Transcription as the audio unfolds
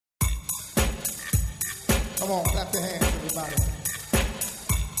Come on, clap your hands, everybody.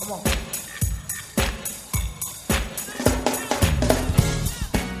 Come on.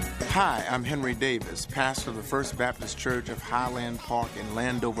 Hi, I'm Henry Davis, pastor of the First Baptist Church of Highland Park in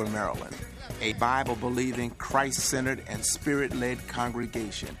Landover, Maryland, a Bible-believing, Christ-centered, and Spirit-led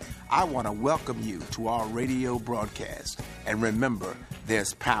congregation. I want to welcome you to our radio broadcast. And remember,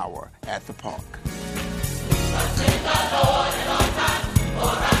 there's power at the park.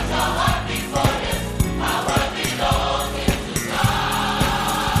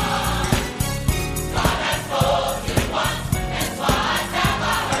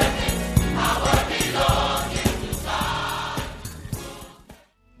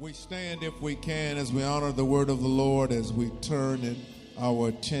 We stand, if we can, as we honor the word of the Lord, as we turn our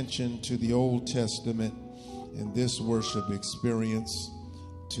attention to the Old Testament in this worship experience,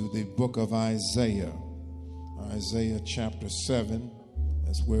 to the book of Isaiah. Isaiah chapter 7,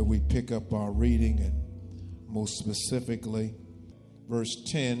 that's where we pick up our reading, and most specifically, verse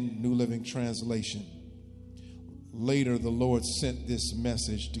 10, New Living Translation. Later, the Lord sent this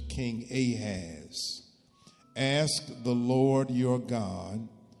message to King Ahaz. Ask the Lord your God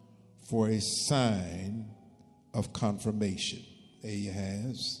for a sign of confirmation.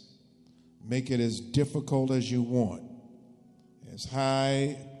 Ahaz, make it as difficult as you want, as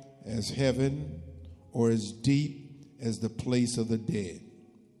high as heaven or as deep as the place of the dead.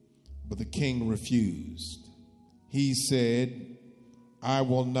 But the king refused. He said, I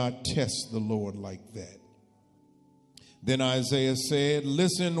will not test the Lord like that. Then Isaiah said,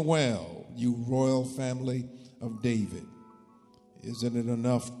 listen well, you royal family of David. Isn't it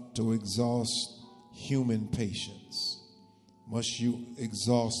enough to exhaust human patience? Must you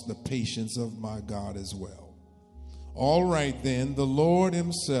exhaust the patience of my God as well? All right then, the Lord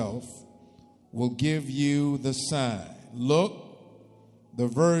himself will give you the sign. Look, the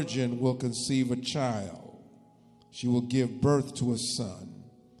virgin will conceive a child. She will give birth to a son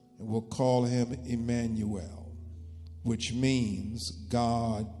and will call him Emmanuel, which means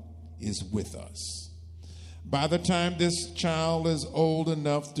God is with us. By the time this child is old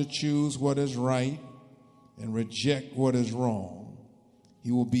enough to choose what is right and reject what is wrong,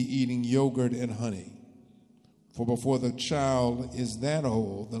 he will be eating yogurt and honey. For before the child is that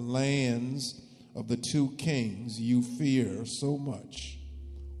old, the lands of the two kings you fear so much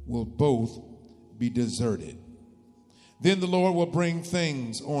will both be deserted. Then the Lord will bring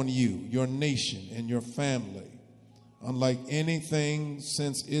things on you, your nation, and your family, unlike anything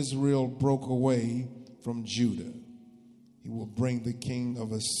since Israel broke away from Judah. He will bring the king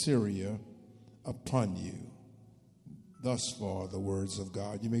of Assyria upon you. Thus far, the words of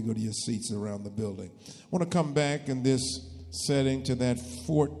God. You may go to your seats around the building. I want to come back in this setting to that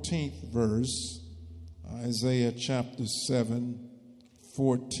 14th verse, Isaiah chapter 7,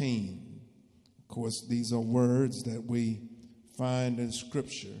 14. Of course, these are words that we find in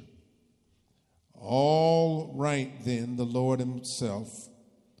Scripture. All right, then, the Lord himself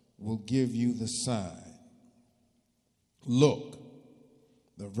will give you the sign. Look,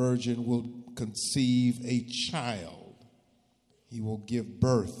 the virgin will conceive a child. He will give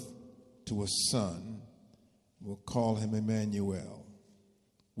birth to a son. We'll call him Emmanuel,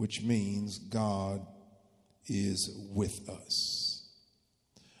 which means God is with us.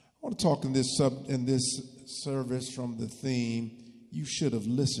 I want to talk in this service from the theme, you should have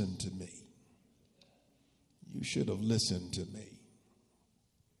listened to me. You should have listened to me.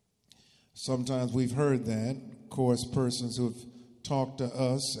 Sometimes we've heard that. Of course, persons who have talked to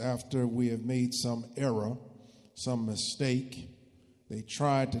us after we have made some error, some mistake, they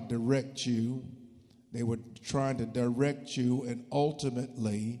tried to direct you. They were trying to direct you and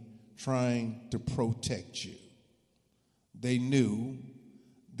ultimately trying to protect you. They knew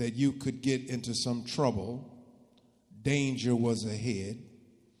that you could get into some trouble. Danger was ahead.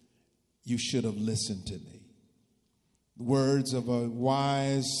 You should have listened to me. The words of a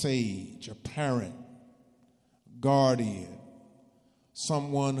wise sage, a parent, guardian,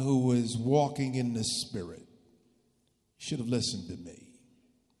 someone who is walking in the Spirit. You should have listened to me.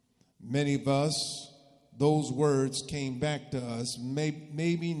 Many of us, those words came back to us,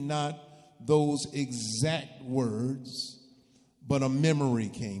 maybe not those exact words, but a memory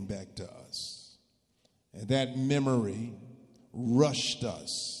came back to us. And that memory rushed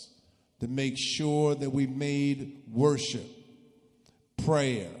us to make sure that we made worship,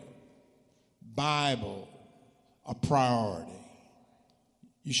 prayer, Bible a priority.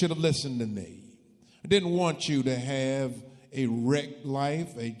 You should have listened to me. I didn't want you to have a wrecked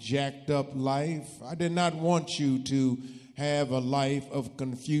life, a jacked up life. I did not want you to have a life of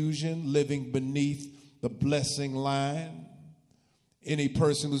confusion, living beneath the blessing line. Any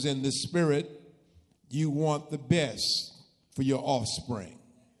person who's in the Spirit, You want the best for your offspring.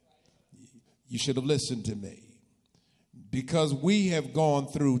 You should have listened to me. Because we have gone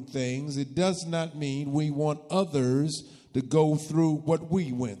through things, it does not mean we want others to go through what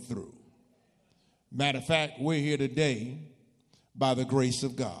we went through. Matter of fact, we're here today by the grace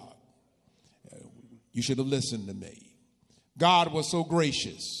of God. You should have listened to me. God was so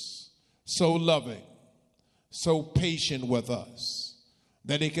gracious, so loving, so patient with us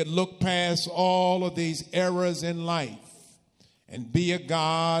that he could look past all of these errors in life and be a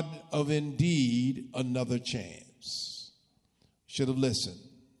God of indeed another chance. Should have listened.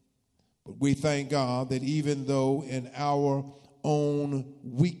 But we thank God that even though in our own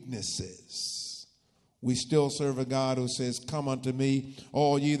weaknesses, we still serve a God who says, come unto me,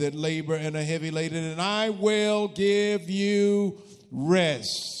 all ye that labor and are heavy laden, and I will give you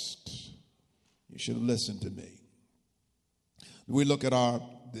rest. You should have listened to me. We look at our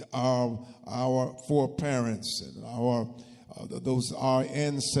foreparents and our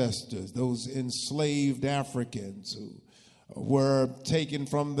ancestors, those enslaved Africans who were taken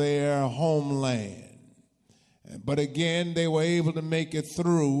from their homeland. But again, they were able to make it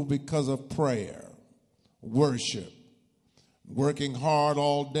through because of prayer, worship, working hard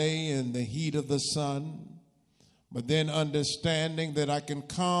all day in the heat of the sun, but then understanding that I can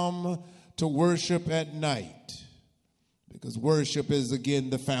come to worship at night, because worship is, again,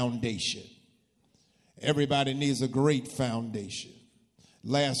 the foundation. Everybody needs a great foundation.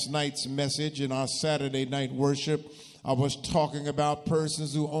 Last night's message in our Saturday night worship, I was talking about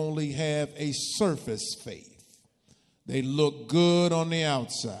persons who only have a surface faith. They look good on the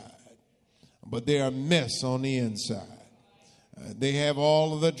outside, but they're a mess on the inside. They have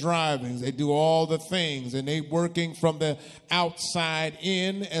all of the drivings. They do all the things, and they're working from the outside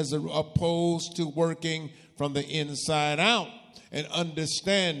in as opposed to working from the inside out and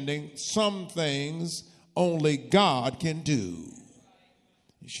understanding some things only God can do.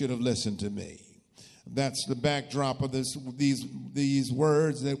 You should have listened to me. That's the backdrop of these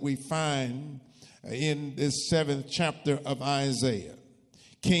words that we find in this 7th chapter of Isaiah.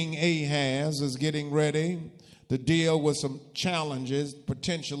 King Ahaz is getting ready to deal with some challenges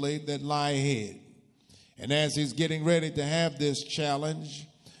potentially that lie ahead. And as he's getting ready to have this challenge,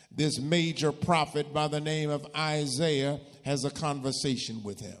 this major prophet by the name of Isaiah has a conversation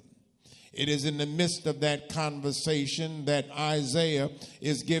with him. It is in the midst of that conversation that Isaiah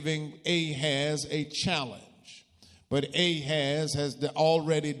is giving Ahaz a challenge. But Ahaz has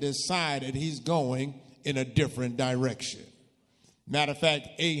already decided he's going in a different direction. Matter of fact,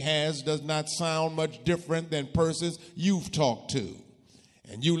 Ahaz does not sound much different than persons you've talked to.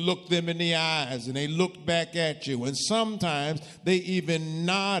 And you look them in the eyes and they look back at you. And sometimes they even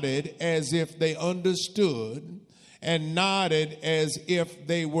nodded as if they understood and nodded as if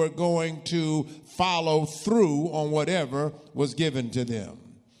they were going to follow through on whatever was given to them.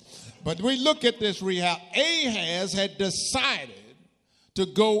 But we look at this reality. Ahaz had decided to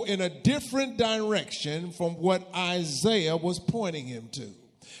go in a different direction from what Isaiah was pointing him to.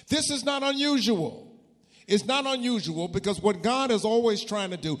 This is not unusual. It's not unusual because what God is always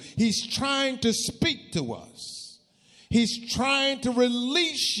trying to do, he's trying to speak to us. He's trying to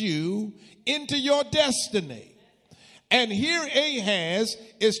release you into your destiny. And here Ahaz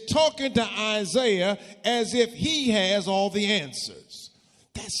is talking to Isaiah as if he has all the answers.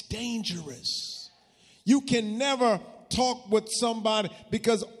 That's dangerous. You can never talk with somebody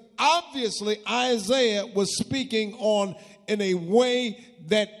because obviously Isaiah was speaking in a way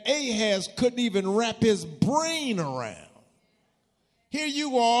that Ahaz couldn't even wrap his brain around. Here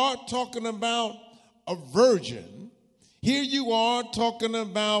you are talking about a virgin. Here you are talking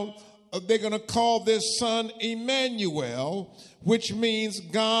about they're going to call this son Emmanuel, which means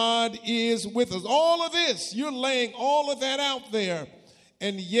God is with us. All of this, you're laying all of that out there.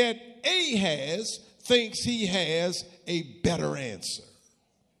 And yet Ahaz thinks he has a better answer.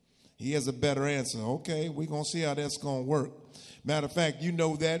 He has a better answer. Okay, we're going to see how that's going to work. Matter of fact, you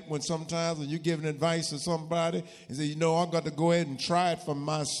know that when sometimes when you're giving advice to somebody and say, I've got to go ahead and try it for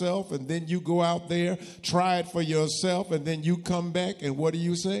myself, and then you go out there, try it for yourself, and then you come back, and what do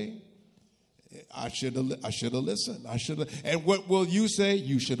you say? I should have listened. And what will you say?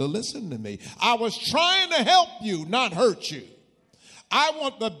 You should have listened to me. I was trying to help you, not hurt you. I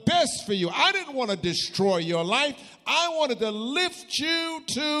want the best for you. I didn't want to destroy your life. I wanted to lift you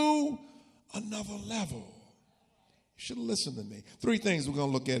to another level. You should have listened to me. 3 things we're going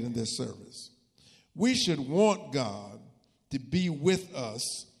to look at in this service. We should want God to be with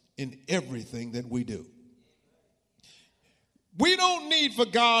us in everything that we do. We don't need for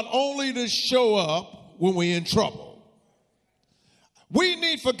God only to show up when we're in trouble. We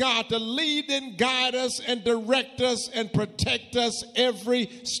need for God to lead and guide us and direct us and protect us every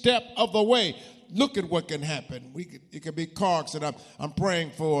step of the way. Look at what can happen. It could be car accident. I'm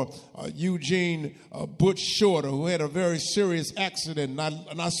praying for Eugene Butch Shorter, who had a very serious accident.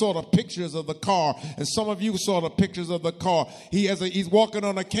 And I saw the pictures of the car. And some of you saw the pictures of the car. He's walking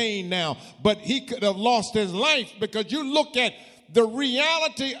on a cane now. But he could have lost his life because you look at the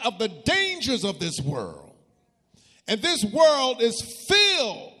reality of the dangers of this world. And this world is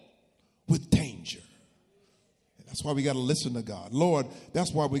filled with danger. And that's why we got to listen to God. Lord,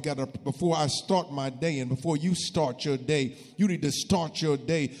 that's why we got to, before I start my day and before you start your day, you need to start your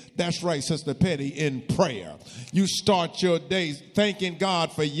day. That's right, Sister Petty, in prayer. You start your day thanking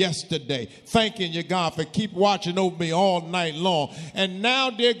God for yesterday. Thanking you, God, for keep watching over me all night long. And now,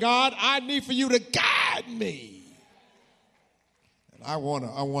 dear God, I need for you to guide me. I want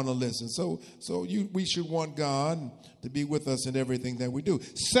to listen. So we should want God to be with us in everything that we do.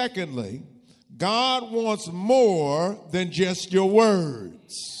 Secondly, God wants more than just your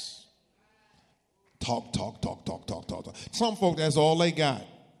words. Talk. Some folk, that's all they got.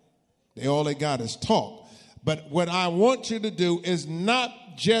 All they got is talk. But what I want you to do is not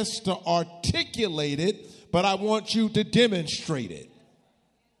just to articulate it, but I want you to demonstrate it.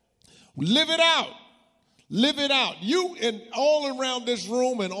 Live it out. Live it out. You and all around this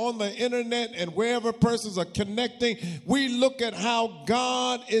room and on the internet and wherever persons are connecting, we look at how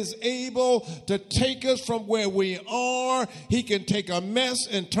God is able to take us from where we are. He can take a mess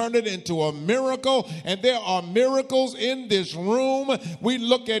and turn it into a miracle. And there are miracles in this room. We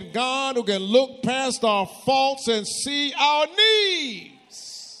look at God who can look past our faults and see our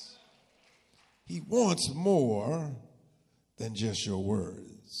needs. He wants more than just your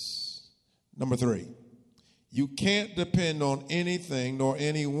words. Number 3. You can't depend on anything nor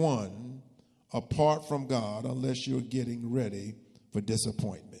anyone apart from God unless you're getting ready for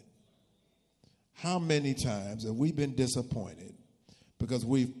disappointment. How many times have we been disappointed because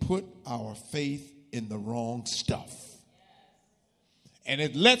we've put our faith in the wrong stuff? And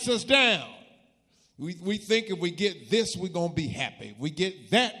it lets us down. We think if we get this, we're going to be happy. If we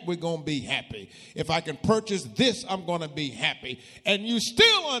get that, we're going to be happy. If I can purchase this, I'm going to be happy. And you're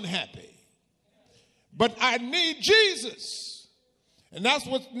still unhappy. But I need Jesus. And that's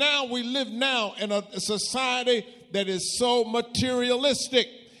what now we live now in a society that is so materialistic.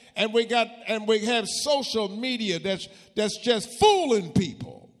 And we have social media that's just fooling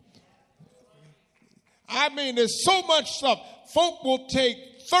people. I mean, there's so much stuff. Folk will take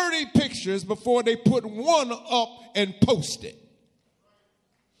 30 pictures before they put one up and post it.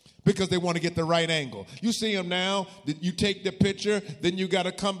 Because they want to get the right angle. You see them now, you take the picture, then you got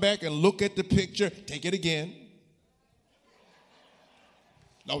to come back and look at the picture, take it again.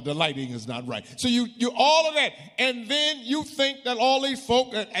 No, the lighting is not right. So you all of that. And then you think that all these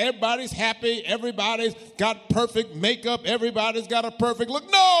folk, everybody's happy, everybody's got perfect makeup, everybody's got a perfect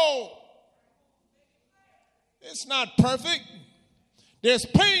look. No! It's not perfect. There's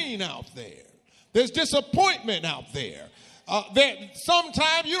pain out there. There's disappointment out there.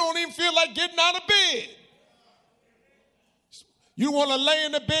 Sometimes you don't even feel like getting out of bed. You want to lay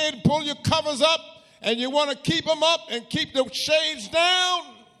in the bed, pull your covers up, and you want to keep them up and keep the shades down.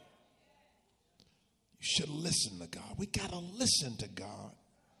 You should listen to God. We got to listen to God.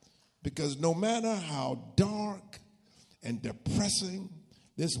 Because no matter how dark and depressing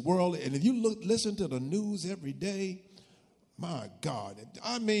this world, and if you listen to the news every day, my God,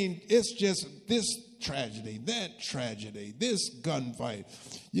 I mean, it's just this tragedy, that tragedy, this gunfight.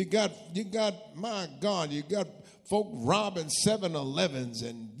 You got, my God, you got folk robbing 7-Elevens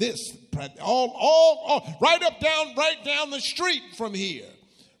and this, all right down the street from here,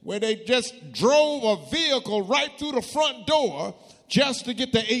 where they just drove a vehicle right through the front door just to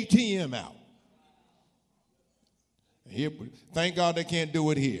get the ATM out. Here, thank God they can't do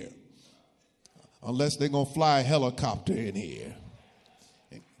it here. Unless they're going to fly a helicopter in here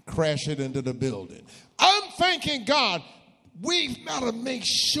and crash it into the building. I'm thanking God. We've got to make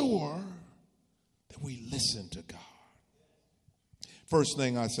sure that we listen to God. First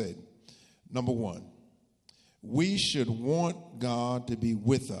thing I said, number 1, we should want God to be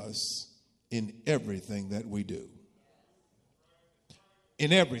with us in everything that we do.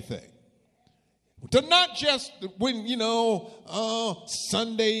 In everything. To not just when,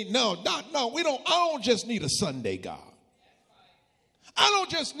 Sunday. No, we don't. I don't just need a Sunday God. I don't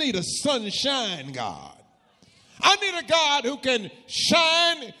just need a sunshine God. I need a God who can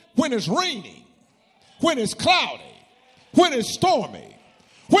shine when it's raining, when it's cloudy, when it's stormy,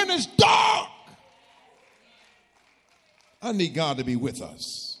 when it's dark. I need God to be with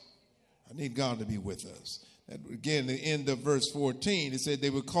us. I need God to be with us. Again, the end of verse 14, it said they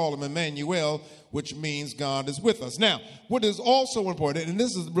would call him Emmanuel, which means God is with us. Now, what is also important, and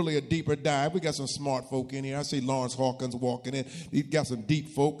this is really a deeper dive. We got some smart folk in here. I see Lawrence Hawkins walking in. He got some deep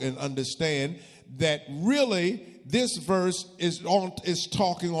folk and understand that really this verse is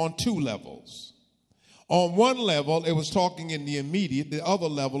talking on two levels. On one level, it was talking in the immediate. The other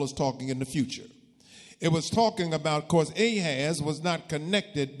level is talking in the future. It was talking about, of course, Ahaz was not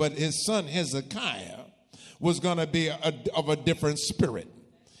connected, but his son Hezekiah was going to be of a different spirit.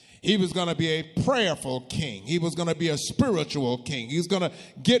 He was going to be a prayerful king. He was going to be a spiritual king. He was going to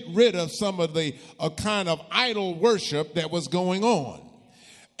get rid of some of the kind of idol worship that was going on.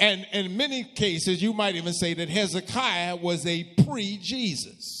 And in many cases, you might even say that Hezekiah was a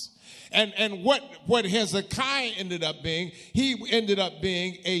pre-Jesus. And what Hezekiah ended up being, he ended up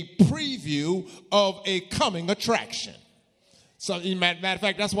being a preview of a coming attraction. So, matter of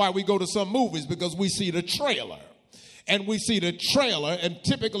fact, that's why we go to some movies, because we see the trailer. And we see the trailer, and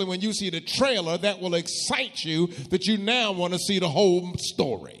typically when you see the trailer, that will excite you that you now want to see the whole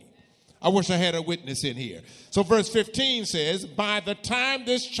story. I wish I had a witness in here. So verse 15 says, by the time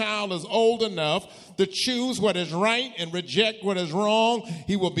this child is old enough to choose what is right and reject what is wrong,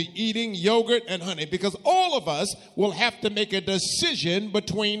 he will be eating yogurt and honey. Because all of us will have to make a decision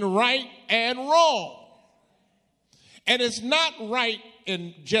between right and wrong. And it's not right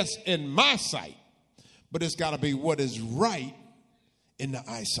just in my sight, but it's got to be what is right in the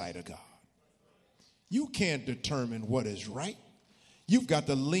eyesight of God. You can't determine what is right. You've got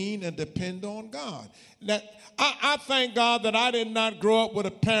to lean and depend on God. Now, I thank God that I did not grow up with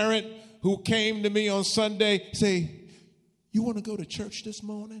a parent who came to me on Sunday, say, you want to go to church this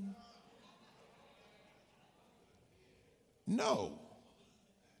morning? No.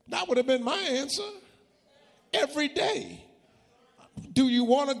 That would have been my answer. Every day. Do you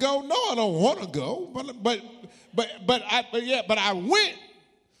want to go? No, I don't want to go. But I went.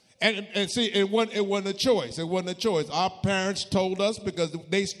 And see, it wasn't a choice. It wasn't a choice. Our parents told us because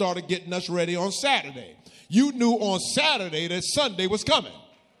they started getting us ready on Saturday. You knew on Saturday that Sunday was coming.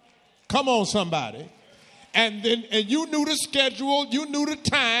 Come on, somebody. And you knew the schedule. You knew the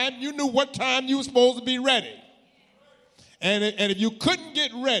time. You knew what time you were supposed to be ready. And if you couldn't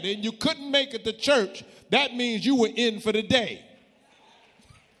get ready and you couldn't make it to church, that means you were in for the day.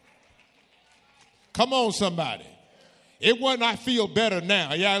 Come on, somebody. It wasn't, I feel better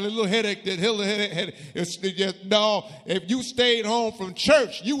now. Yeah, a little headache. No, if you stayed home from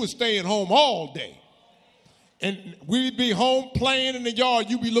church, you were staying home all day. And we'd be home playing in the yard.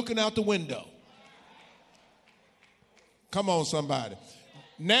 You'd be looking out the window. Come on, somebody.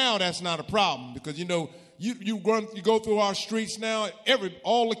 Now that's not a problem because, you know, you go through our streets now,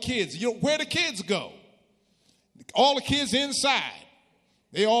 all the kids, where the kids go? All the kids inside.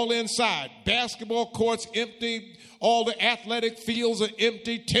 They all inside. Basketball courts empty. All the athletic fields are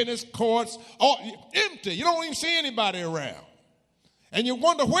empty. Tennis courts, all empty. You don't even see anybody around. And you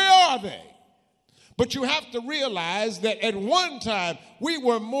wonder, where are they? But you have to realize that at one time we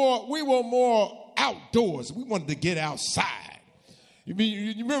were more outdoors. We wanted to get outside. You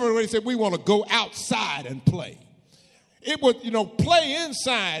remember when they said we want to go outside and play? It was, play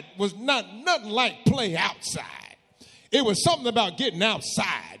inside was nothing like play outside. It was something about getting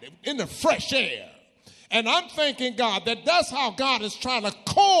outside in the fresh air. And I'm thanking God that that's how God is trying to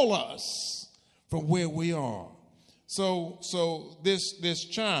call us from where we are. So this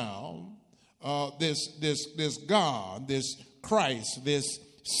child, this God, this Christ, this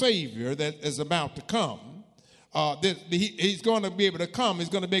Savior that is about to come, he's going to be able to come. He's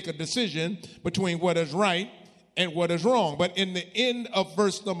going to make a decision between what is right and what is wrong. But in the end of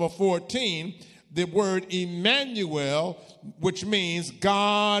verse number 14, the word Emmanuel, which means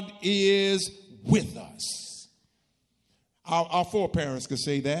God is with us. Our foreparents could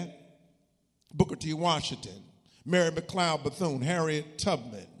say that. Booker T. Washington, Mary McLeod Bethune, Harriet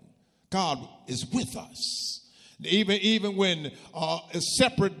Tubman. God is with us. Even when it's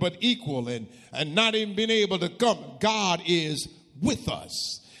separate but equal and not even being able to come, God is with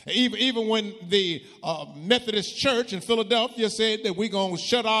us. Even when the Methodist Church in Philadelphia said that we're going to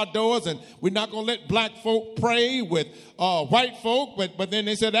shut our doors and we're not going to let black folk pray with white folk, but then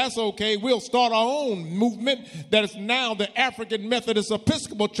they said that's okay. We'll start our own movement that is now the African Methodist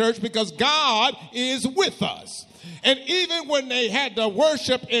Episcopal Church because God is with us. And even when they had to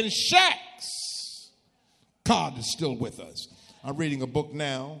worship in shacks, God is still with us. I'm reading a book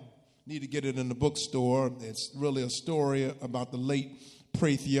now. Need to get it in the bookstore. It's really a story about the late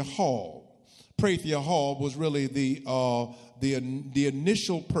Prathia Hall. Prathia Hall was really the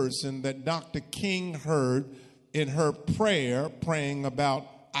initial person that Dr. King heard in her prayer praying about,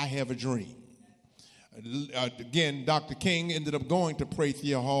 I have a dream. Again, Dr. King ended up going to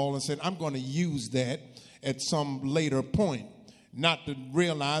Prathia Hall and said, I'm going to use that at some later point. Not to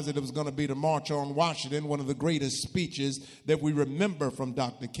realize that it was going to be the March on Washington, one of the greatest speeches that we remember from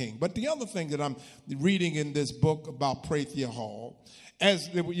Dr. King. But the other thing that I'm reading in this book about Prathia Hall, as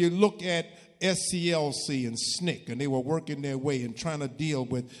you look at SCLC and SNCC, and they were working their way and trying to deal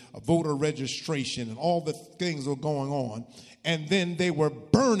with voter registration and all the things that were going on, and then they were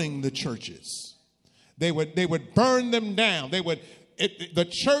burning the churches. They would burn them down. The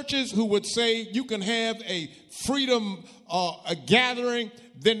churches who would say you can have a freedom a gathering,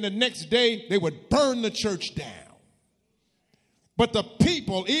 then the next day they would burn the church down. But the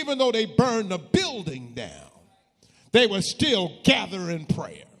people, even though they burned the building down, they would still gather in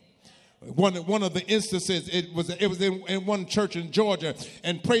prayer. One of the instances, it was in one church in Georgia,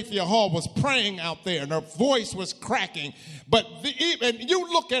 and Prathia Hall was praying out there, and her voice was cracking. But and you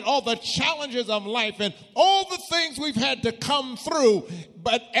look at all the challenges of life and all the things we've had to come through,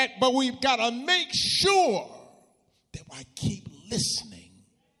 but we've got to make sure that I keep listening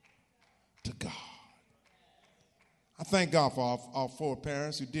to God. I thank God for our four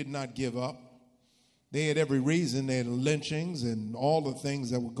parents who did not give up. They had every reason. They had lynchings and all the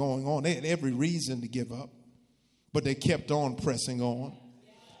things that were going on. They had every reason to give up, but they kept on pressing on.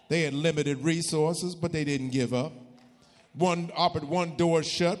 They had limited resources, but they didn't give up. One door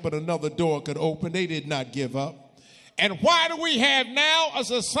shut, but another door could open. They did not give up. And why do we have now a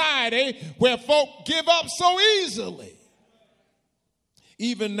society where folk give up so easily?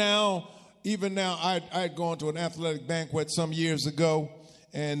 Even now, I had gone to an athletic banquet some years ago,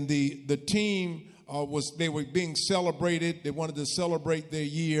 and the team they were being celebrated. They wanted to celebrate their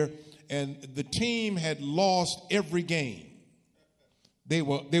year, and the team had lost every game. They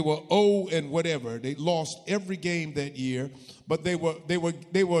were 0 and whatever. They lost every game that year, but they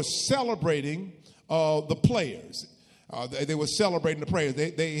were celebrating the players. They were celebrating the players.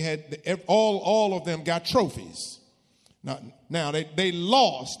 They had all of them got trophies. Now they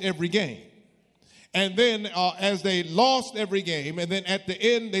lost every game. And then as they lost every game, and then at the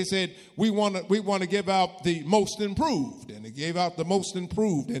end they said, we want to give out the most improved. And they gave out the most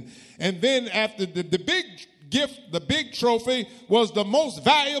improved. And then after the big gift, the big trophy was the most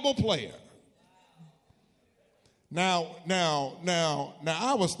valuable player. Now,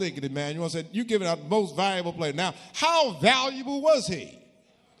 I was thinking, Emmanuel, I said, you giving out the most valuable player. Now, how valuable was he?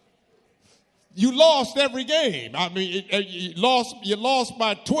 You lost every game. I mean, you lost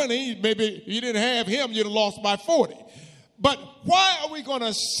by 20. Maybe you didn't have him, you'd have lost by 40. But why are we going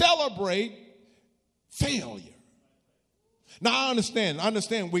to celebrate failure? Now, I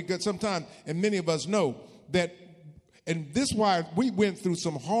understand we got sometimes, and many of us know that, and this is why we went through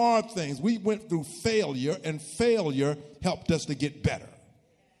some hard things. We went through failure, and failure helped us to get better.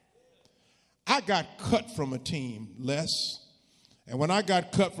 I got cut from a team, Les. And when I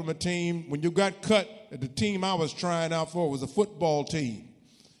got cut from a team, when you got cut, the team I was trying out for was a football team.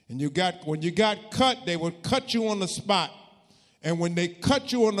 And when you got cut, they would cut you on the spot. And when they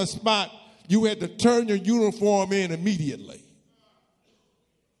cut you on the spot, you had to turn your uniform in immediately.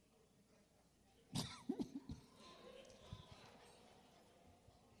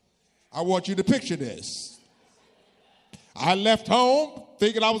 I want you to picture this. I left home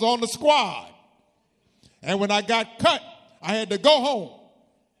thinking I was on the squad. And when I got cut, I had to go home.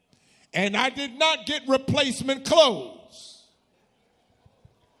 And I did not get replacement clothes.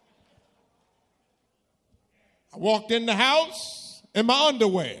 I walked in the house in my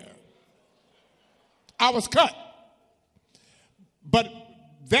underwear. I was cut. But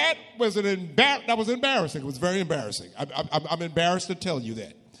that was embarrassing. It was very embarrassing. I'm embarrassed to tell you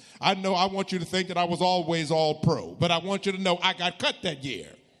that. I know I want you to think that I was always all pro, but I want you to know I got cut that year.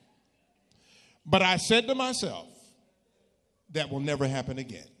 But I said to myself, that will never happen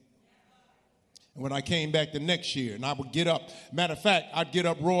again. And when I came back the next year, and I would get up, matter of fact, I'd get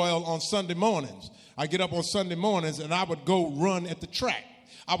up Royal on Sunday mornings. I'd get up on Sunday mornings, and I would go run at the track.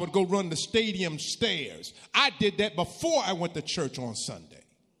 I would go run the stadium stairs. I did that before I went to church on Sunday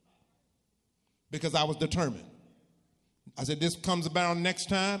because I was determined. I said, this comes about next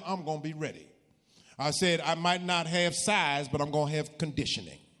time, I'm going to be ready. I said, I might not have size, but I'm going to have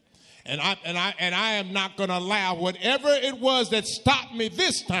conditioning. And I am not going to allow whatever it was that stopped me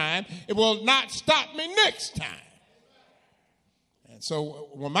this time, it will not stop me next time. And so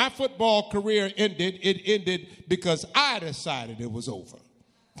when my football career ended, it ended because I decided it was over.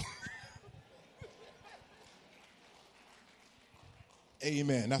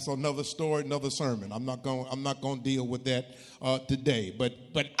 Amen. That's another story, another sermon. I'm not going to deal with that today. But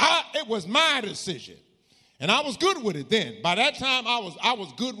it was my decision. And I was good with it then. By that time, I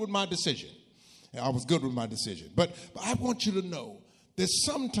was good with my decision. I was good with my decision. But I want you to know that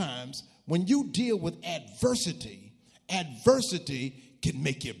sometimes when you deal with adversity, adversity can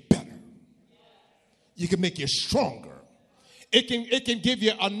make you better. You can make you stronger. It can give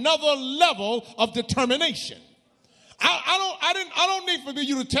you another level of determination. I don't need for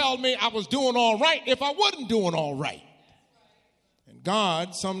you to tell me I was doing all right if I wasn't doing all right. And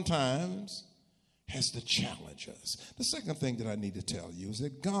God sometimes has to challenge us. The second thing that I need to tell you is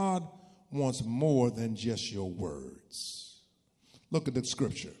that God wants more than just your words. Look at the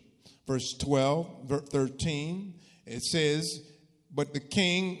scripture. Verse 12, verse 13, it says, but the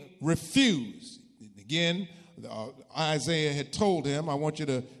king refused. Again, Isaiah had told him, I want you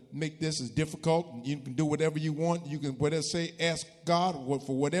to make this as difficult. You can do whatever you want. You can whatever say, ask God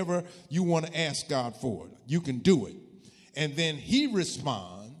for whatever you want to ask God for. You can do it. And then he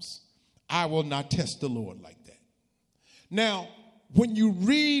responds, I will not test the Lord like that. Now, when you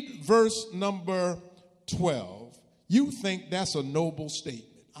read verse number 12, you think that's a noble statement.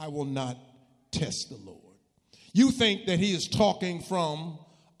 I will not test the Lord. You think that he is talking from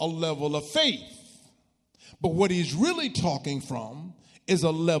a level of faith. But what he's really talking from is a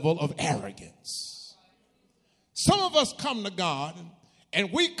level of arrogance. Some of us come to God,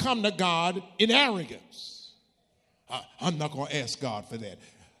 and we come to God in arrogance. I'm not going to ask God for that.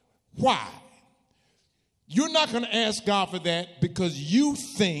 Why? You're not going to ask God for that because you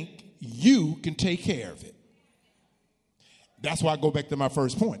think you can take care of it. That's why I go back to my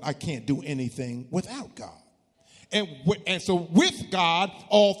first point. I can't do anything without God. And so with God,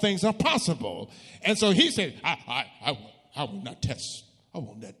 all things are possible. And so he said, I will not test. I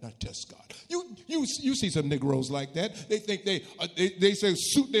will not test God. You see some Negroes like that. They think they say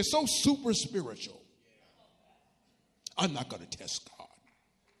they're so super spiritual. I'm not going to test God.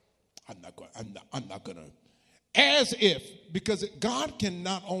 I'm not going to. As if, because God can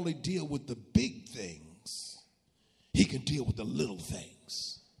not only deal with the big things, he can deal with the little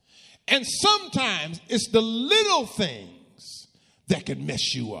things. And sometimes it's the little things that can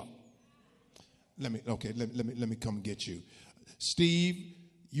mess you up. Let me come get you. Steve,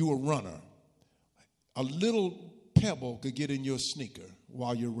 you a runner. A little pebble could get in your sneaker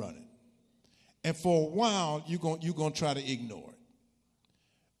while you're running. And for a while, you're going to try to ignore it.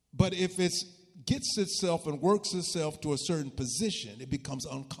 But if it gets itself and works itself to a certain position, it becomes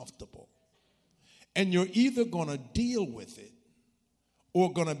uncomfortable. And you're either going to deal with it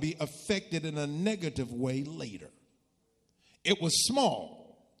or going to be affected in a negative way later. It was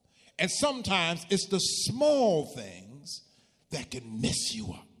small. And sometimes it's the small things that can mess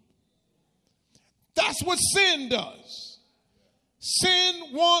you up. That's what sin does. Sin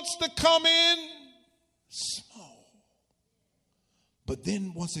wants to come in small. But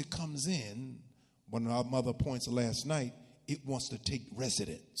then once it comes in, one of our mother points last night, it wants to take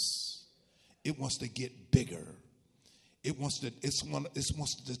residence. It wants to get bigger. It wants to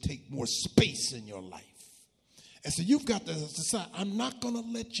take more space in your life. And so you've got to decide, I'm not going to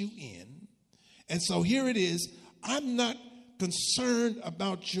let you in. And so here it is. I'm not concerned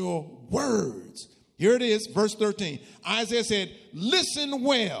about your words. Here it is, verse 13. Isaiah said, listen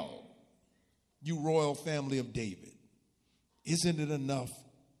well, you royal family of David. Isn't it enough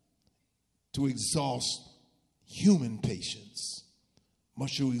to exhaust human patience?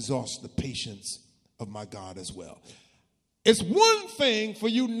 Must you exhaust the patience of my God as well? It's one thing for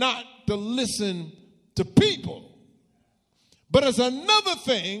you not to listen to people, but it's another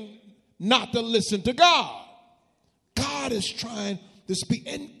thing not to listen to God. God is trying to speak,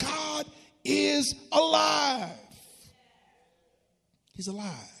 and God is alive. He's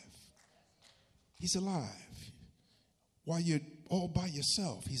alive. He's alive. While you're all by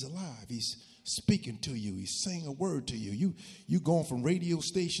yourself, he's alive. He's speaking to you. He's saying a word to you. You going from radio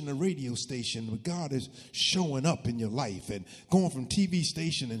station to radio station, but God is showing up in your life, and going from TV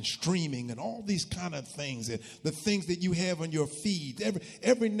station and streaming and all these kind of things, and the things that you have on your feed.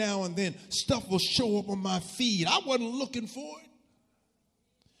 Every now and then stuff will show up on my feed. I wasn't looking for it,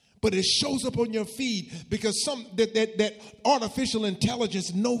 but it shows up on your feed because that artificial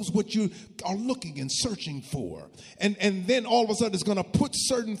intelligence knows what you are looking and searching for. And then all of a sudden it's going to put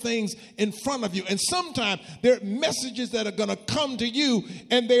certain things in front of you. And sometimes there are messages that are going to come to you,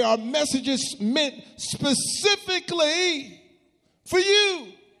 and they are messages meant specifically for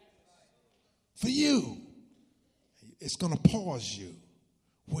you. For you. It's going to pause you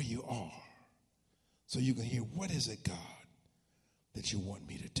where you are so you can hear, what is it, God, that you want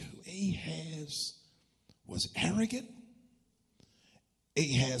me to do? Ahaz was arrogant.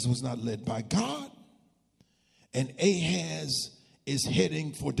 Ahaz was not led by God. And Ahaz is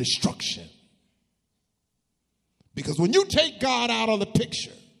heading for destruction. Because when you take God out of the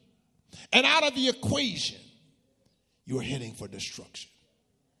picture, And out of the equation, you're heading for destruction.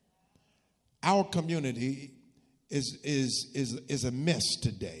 Our community is a mess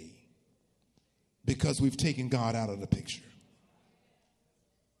today because we've taken God out of the picture.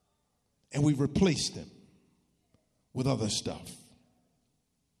 And we've replaced him with other stuff.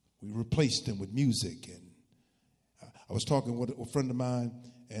 We replaced him with music. And I was talking with a friend of mine,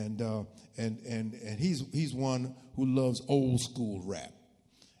 and he's one who loves old school rap.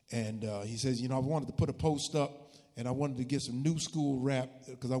 And he says, I wanted to put a post up, and I wanted to get some new school rap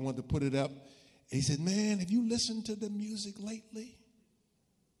because I wanted to put it up. And he said, man, have you listened to the music lately?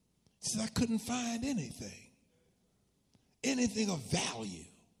 He said, I couldn't find anything of value.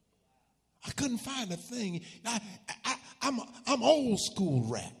 I couldn't find a thing. I'm old school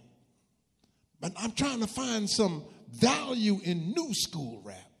rap, but I'm trying to find some value in new school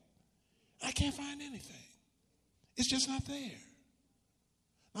rap. I can't find anything. It's just not there.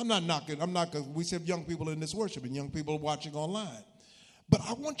 I'm not knocking. Because we have young people in this worship and young people watching online. But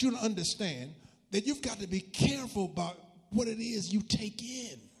I want you to understand that you've got to be careful about what it is you take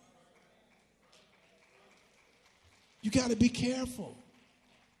in. You got to be careful.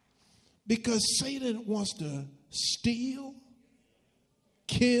 Because Satan wants to steal,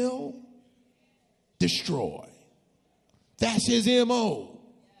 kill, destroy. That's his MO.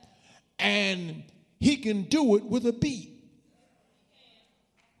 And he can do it with a beat.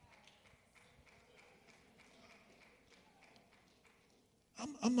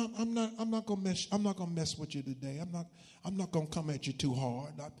 I'm not gonna mess with you today. I'm not gonna come at you too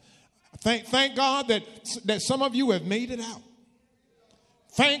hard. Thank God that some of you have made it out.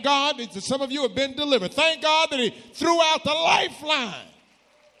 Thank God that some of you have been delivered. Thank God that he threw out the lifeline.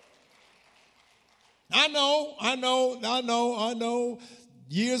 I know.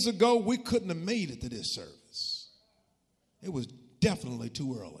 Years ago, we couldn't have made it to this service. It was definitely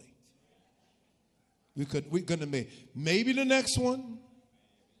too early. We couldn't have made it. Maybe the next one,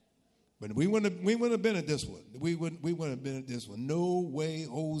 but we wouldn't have been at this one. We wouldn't have been at this one. No way,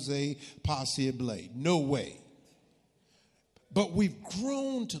 Jose Possible. No way. But we've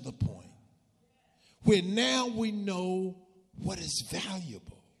grown to the point where now we know what is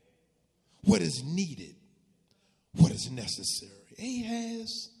valuable, what is needed, what is necessary.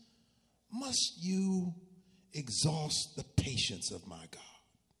 Ahaz, must you exhaust the patience of my God?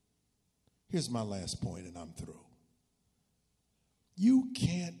 Here's my last point, and I'm through. You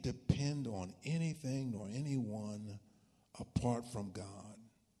can't depend on anything nor anyone apart from God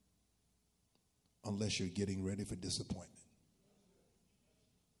unless you're getting ready for disappointment.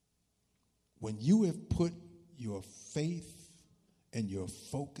 When you have put your faith and your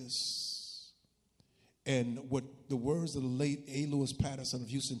focus and what the words of the late A. Lewis Patterson of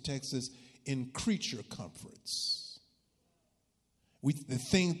Houston, Texas, in creature comforts,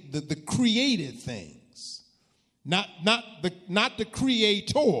 the created things, not the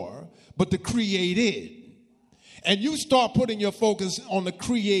creator, but the created. And you start putting your focus on the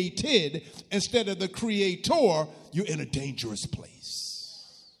created instead of the creator, you're in a dangerous place.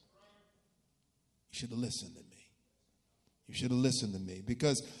 You should have listened to me. You should have listened to me.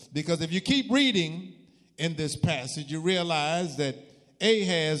 Because if you keep reading in this passage, you realize that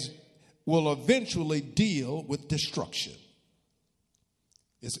Ahaz will eventually deal with destruction.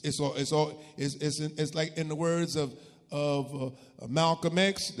 It's like in the words of Malcolm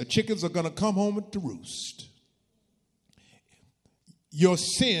X, the chickens are going to come home to roost. Your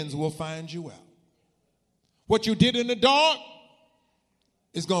sins will find you out. What you did in the dark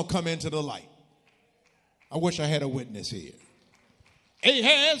is going to come into the light. I wish I had a witness here.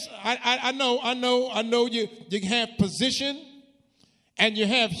 Ahaz, I know you have position and you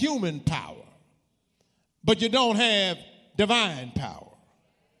have human power, but you don't have divine power.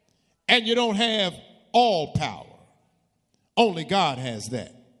 And you don't have all power. Only God has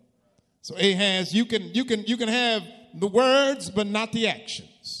that. So Ahaz, you can have the words, but not the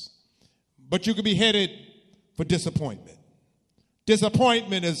actions. But you could be headed for disappointment.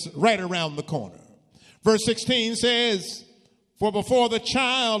 Disappointment is right around the corner. Verse 16 says, for before the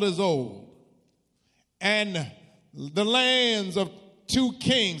child is old, and the lands of two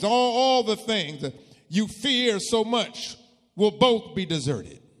kings, all the things that you fear so much will both be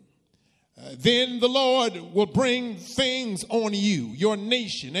deserted. Then the Lord will bring things on you, your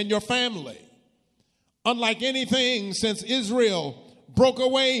nation, and your family, unlike anything since Israel broke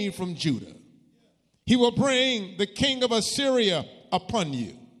away from Judah. He will bring the king of Assyria upon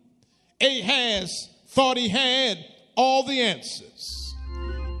you. Ahaz thought he had all the answers.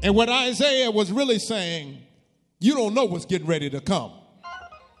 And what Isaiah was really saying, you don't know what's getting ready to come.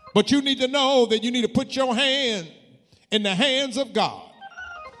 But you need to know that you need to put your hand in the hands of God.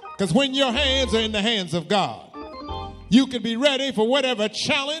 Because when your hands are in the hands of God, you can be ready for whatever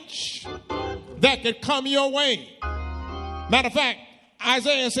challenge that could come your way. Matter of fact,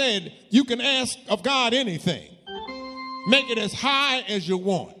 Isaiah said you can ask of God anything. Make it as high as you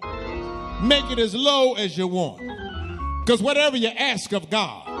want. Make it as low as you want. Because whatever you ask of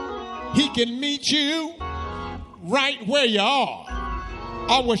God, he can meet you right where you are.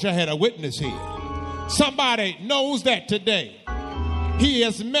 I wish I had a witness here. Somebody knows that today. He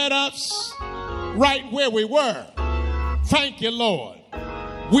has met us right where we were. Thank you, Lord.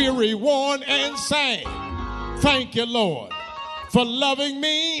 Weary, worn, and sang. Thank you, Lord, for loving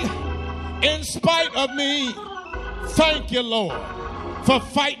me in spite of me. Thank you, Lord, for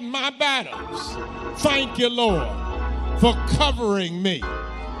fighting my battles. Thank you, Lord, for covering me.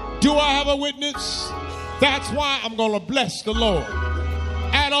 Do I have a witness? That's why I'm going to bless the Lord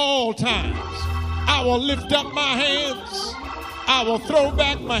at all times. I will lift up my hands. I will throw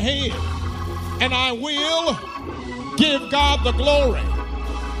back my head. And I will give God the glory.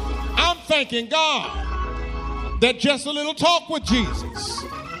 I'm thanking God that just a little talk with Jesus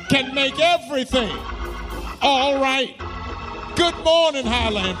can make everything all right. Good morning,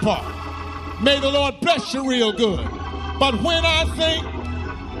 Highland Park. May the Lord bless you real good. But when I think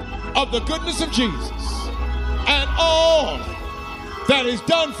of the goodness of Jesus and all that is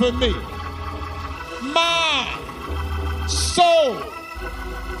done for me, my soul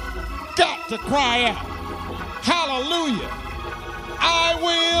got to cry out, hallelujah. I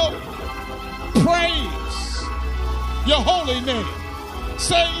will praise your holy name.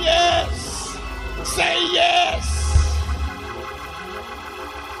 Say yes. Say yes.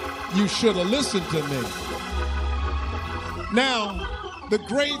 You should have listened to me. Now, the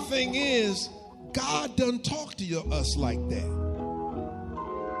great thing is, God doesn't talk to us like that.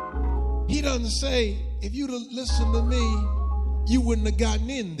 He doesn't say, if you'd have listened to me, you wouldn't have gotten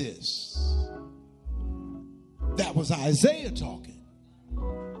in this. That was Isaiah talking.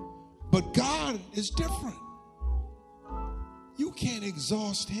 But God is different. You can't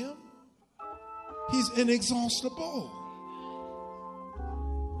exhaust him. He's inexhaustible.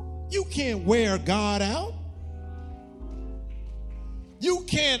 You can't wear God out. You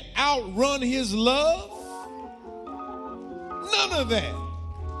can't outrun his love. None of that.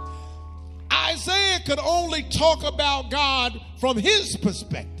 Isaiah could only talk about God from his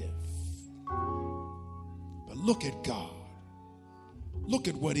perspective. But look at God. Look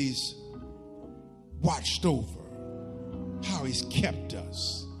at what he's watched over. How he's kept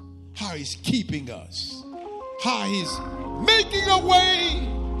us. How he's keeping us. How he's making a way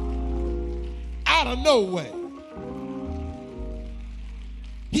out of no way.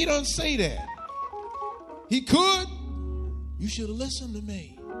 He doesn't say that. He could. You should have listened to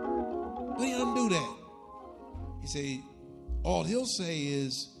me. But he doesn't do that. He say, all he'll say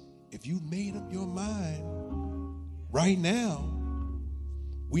is, if you made up your mind right now,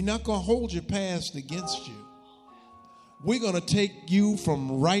 we're not going to hold your past against you. We're going to take you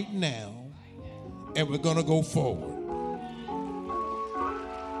from right now and we're going to go forward.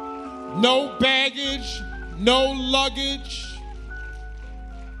 No baggage, no luggage.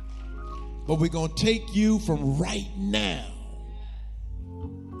 But we're going to take you from right now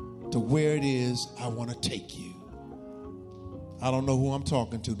to where it is I want to take you. I don't know who I'm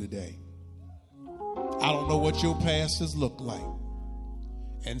talking to today. I don't know what your past has looked like.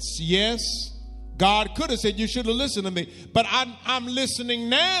 And yes, God could have said you should have listened to me. But I'm listening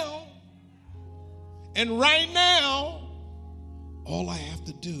now. And right now, all I have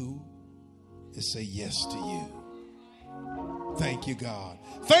to do is say yes to you. Thank you, God.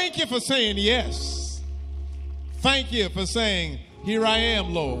 Thank you for saying yes. Thank you for saying, here I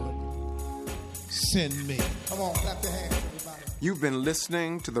am, Lord. Send me. Come on, clap your hands, everybody. You've been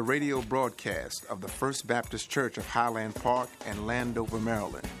listening to the radio broadcast of the First Baptist Church of Highland Park and Landover,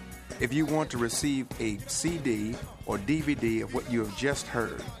 Maryland. If you want to receive a CD or DVD of what you have just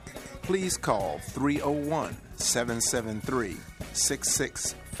heard, please call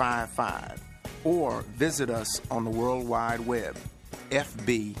 301-773-6655 or visit us on the World Wide Web,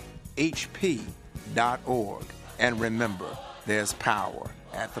 fbhp.org. And remember, there's power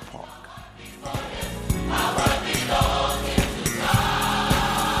at the park.